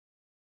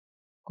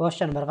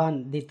Question number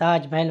 1. The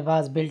Taj Mahal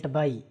was built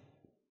by.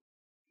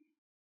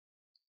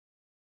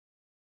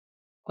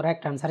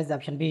 Correct answer is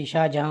option B.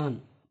 Shah Jahan.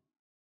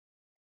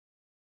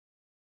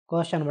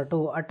 Question number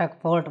 2.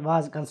 Attock Fort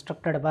was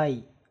constructed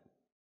by.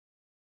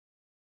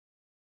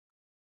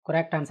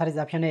 Correct answer is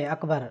option A.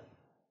 Akbar.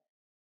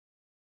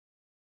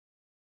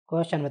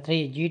 Question number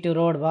 3. G2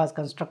 Road was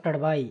constructed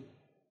by.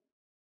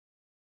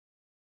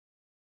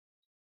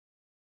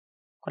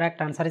 Correct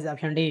answer is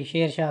option D.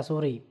 Sher Shah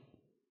Suri.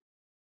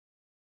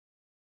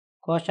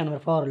 Question number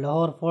 4.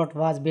 Lahore Fort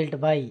was built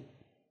by.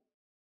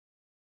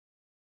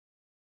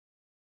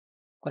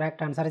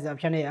 Correct answer is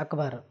option A.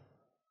 Akbar.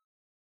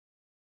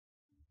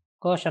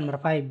 Question number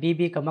 5.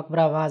 Bibi ka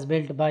Maqbara was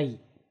built by.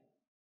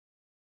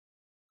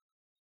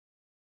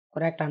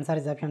 Correct answer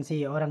is option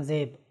C.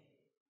 Aurangzeb.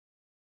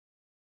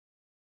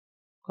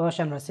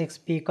 Question number 6.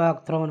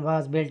 Peacock Throne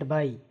was built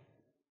by.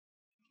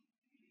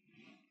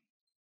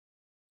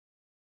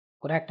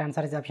 Correct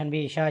answer is option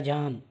B. Shah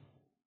Jahan.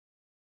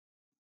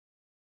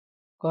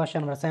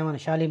 Question number 7.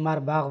 Shalimar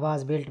Bagh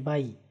was built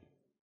by.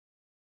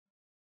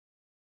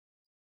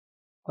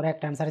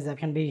 Correct answer is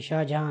option B.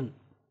 Shah Jahan.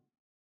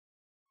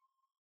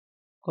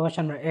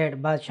 Question number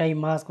 8. Badshahi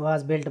Mosque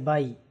was built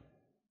by.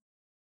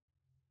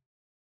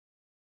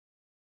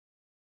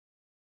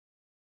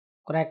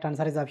 Correct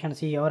answer is option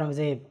C.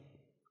 Aurangzeb.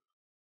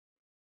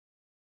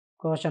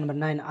 Question number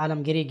 9.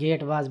 Alamgiri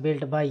Gate was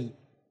built by.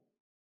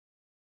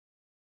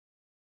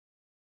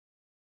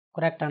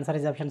 Correct answer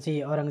is option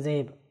C.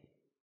 Aurangzeb.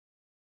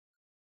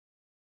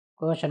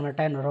 Question number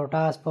 10.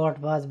 Rohtas Fort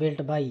was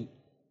built by.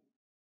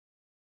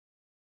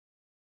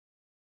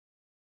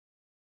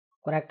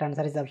 Correct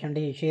answer is option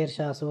D. Sher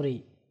Shah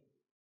Suri.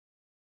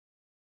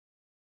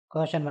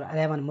 Question number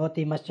 11.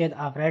 Moti Masjid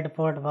of Red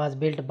Fort was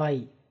built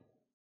by.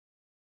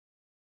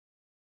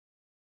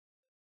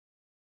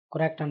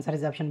 Correct answer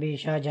is option B.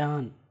 Shah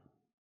Jahan.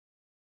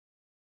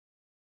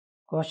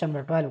 Question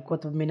number 12.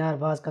 Qutb Minar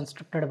was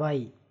constructed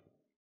by.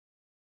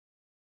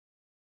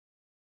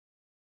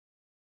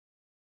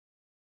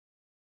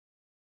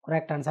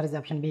 Correct answer is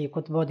option B.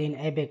 Qutbuddin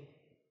Aibak.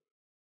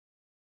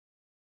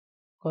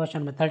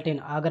 Question number 13.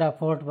 Agra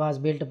Fort was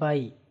built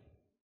by.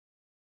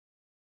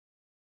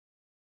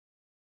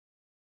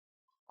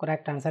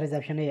 Correct answer is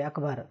option A.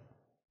 Akbar.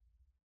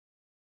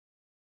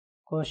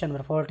 Question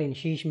number 14.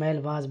 Sheesh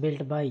Mahal was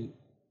built by.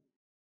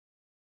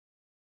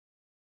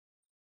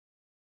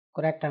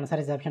 Correct answer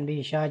is option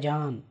B. Shah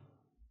Jahan.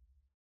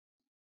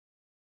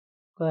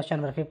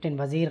 Question number 15.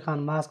 Wazir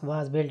Khan Mosque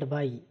was built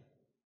by.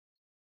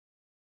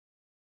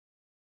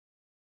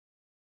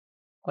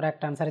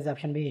 Correct answer is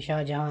option B.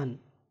 Shah Jahan.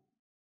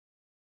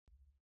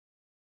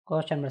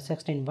 Question number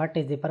 16. What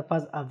is the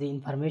purpose of the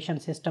information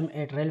system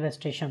at railway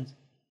stations?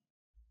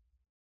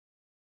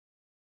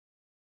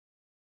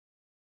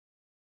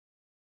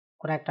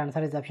 Correct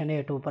answer is option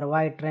A. To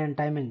provide train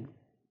timing.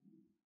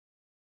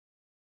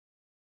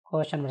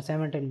 Question number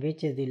 17.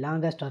 Which is the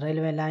longest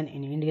railway line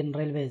in Indian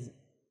Railways?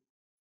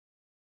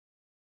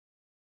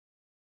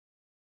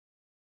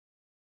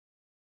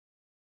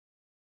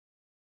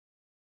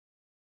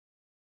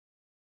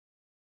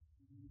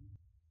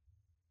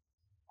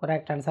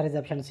 Correct answer is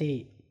option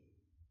C.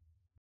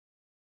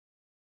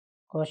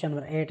 Question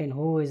number 18.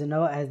 Who is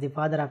known as the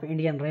father of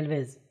Indian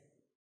Railways?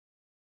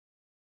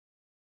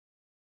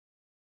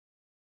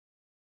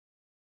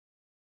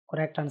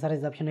 Correct answer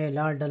is option A.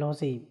 Lord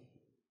Dalhousie.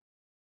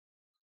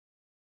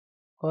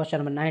 Question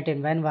number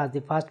 19. When was the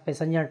first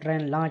passenger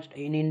train launched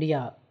in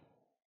India?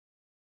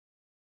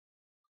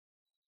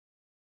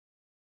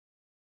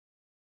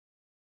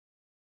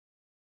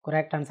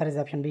 Correct answer is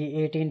option B.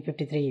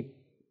 1853.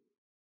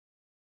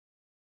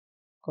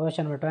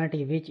 Question number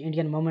 20. Which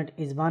Indian monument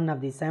is one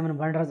of the 7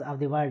 wonders of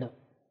the world?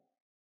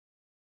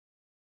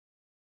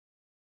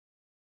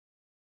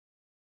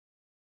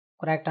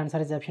 Correct answer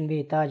is option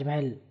B. Taj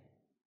Mahal.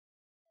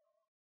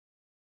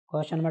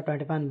 Question number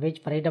 21.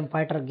 Which freedom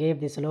fighter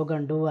gave the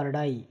slogan "Do or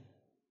Die"?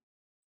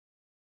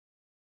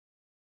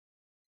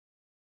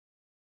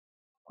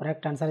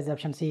 Correct answer is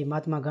option C.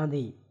 Mahatma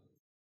Gandhi.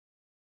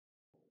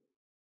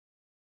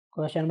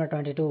 Question number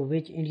 22.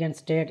 Which Indian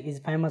state is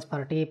famous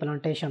for tea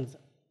plantations?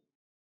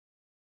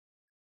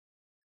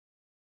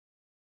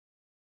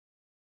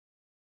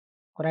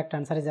 Correct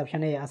answer is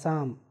option A.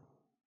 Assam.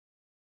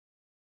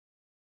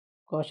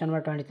 Question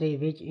number 23.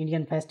 Which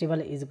Indian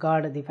festival is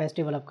called the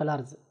Festival of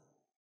Colors?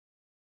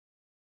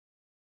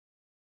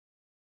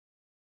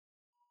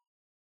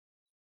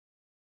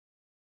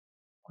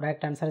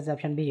 Correct answer is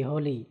option B.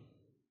 Holi.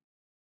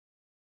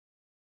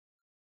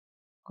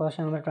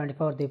 Question number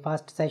 24. The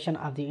first session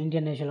of the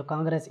Indian National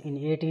Congress in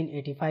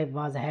 1885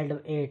 was held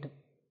at.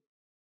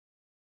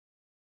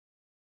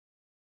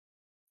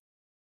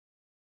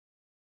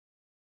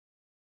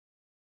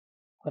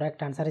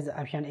 Correct answer is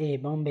option A.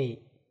 Bombay.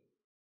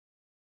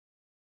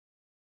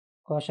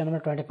 Question number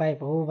 25.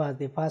 Who was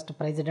the first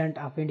president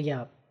of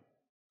India?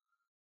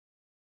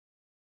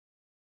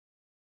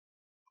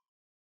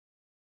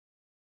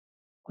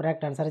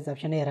 Correct answer is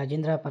option A.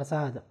 Rajendra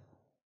Prasad.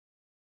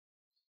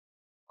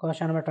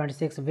 Question number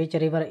 26. Which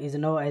river is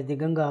known as the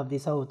Ganga of the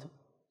South?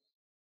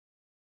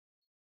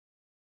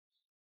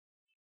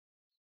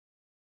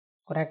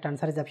 Correct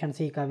answer is option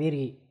C,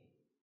 Kaveri.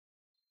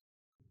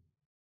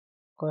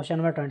 Question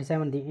number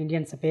 27. The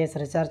Indian Space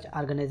Research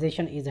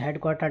Organization is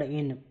headquartered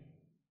in.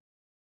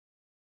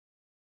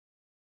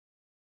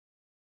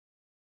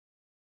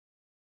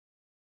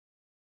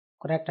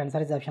 Correct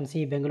answer is option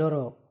C,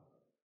 Bengaluru.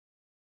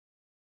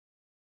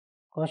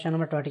 Question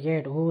number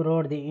 28. Who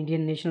wrote the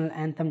Indian national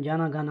anthem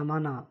Jana Gana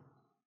Mana?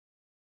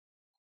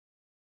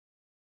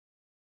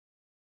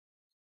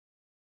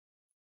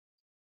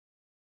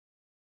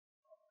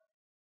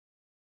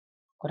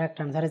 Correct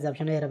answer is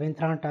option A,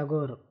 Rabindranath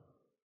Tagore.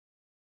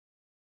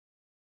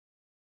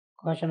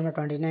 Question number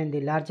 29.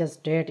 The largest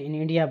state in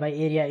India by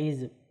area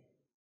is.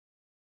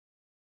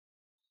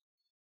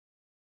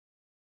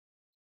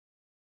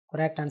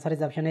 Correct answer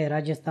is option A,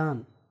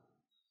 Rajasthan.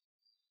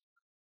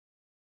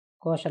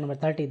 Question number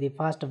 30. The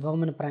first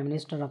woman Prime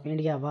Minister of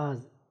India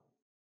was.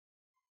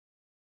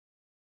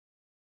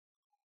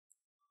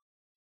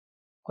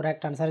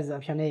 Correct answer is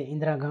option A,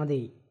 Indira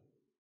Gandhi.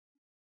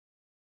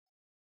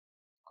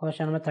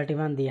 Question number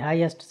 31. The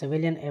highest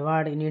civilian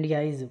award in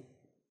India is.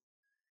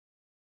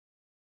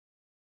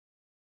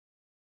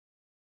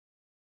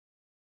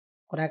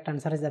 Correct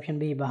answer is option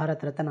B,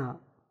 Bharat Ratna.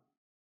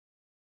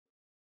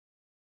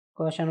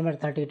 Question number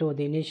 32.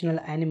 The national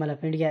animal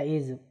of India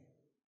is.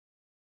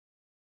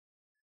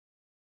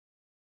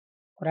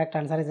 Correct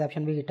answer is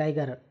option B,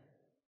 tiger.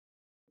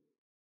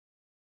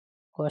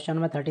 Question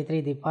number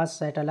 33. The first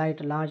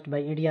satellite launched by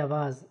India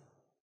was.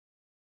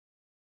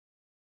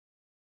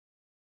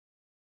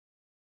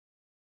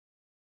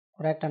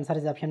 Correct answer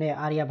is option A,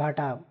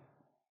 Aryabhata.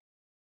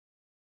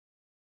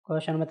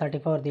 Question number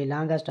 34. The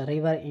longest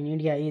river in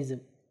India is.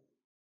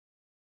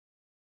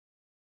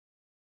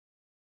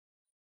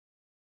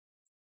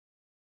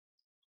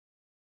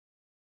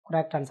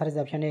 Correct answer is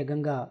option A,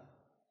 Ganga.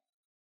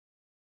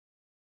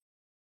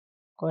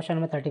 Question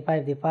number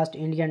 35. The first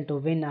Indian to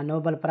win a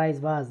Nobel Prize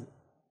was.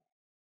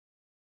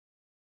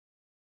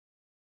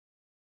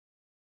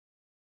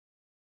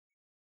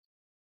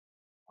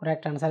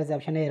 Correct answer is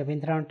option A,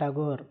 Rabindranath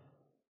Tagore.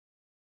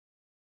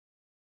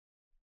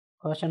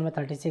 Question number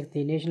 36.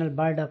 The national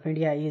bird of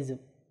India is.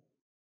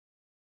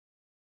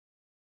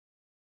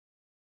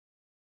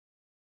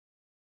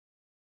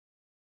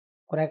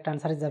 Correct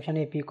answer is option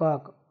A,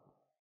 peacock.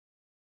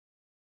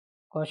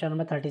 Question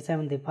number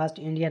 37. The first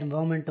Indian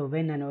woman to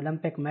win an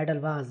Olympic medal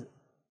was.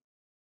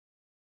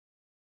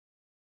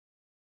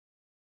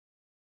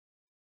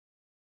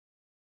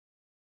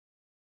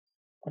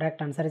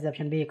 Correct answer is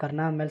option B,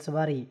 Karnam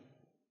Melswari.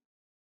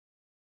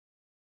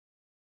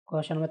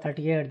 Question number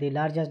 38. The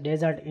largest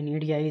desert in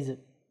India is.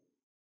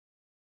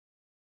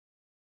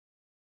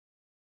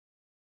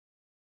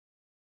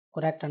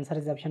 Correct answer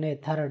is option A,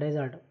 Thar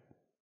Desert.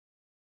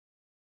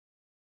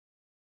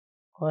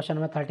 Question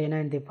number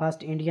 39. The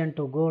first Indian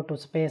to go to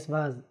space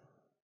was.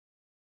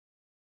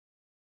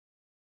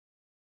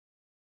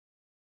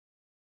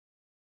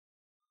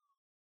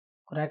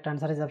 Correct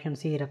answer is option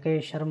C,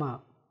 Rakesh Sharma.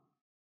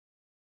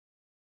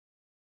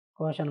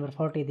 Question number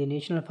 40. The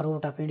national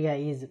fruit of India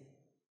is.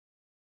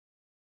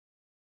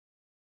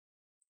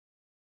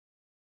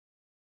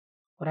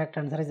 Correct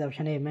answer is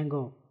option A,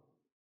 mango.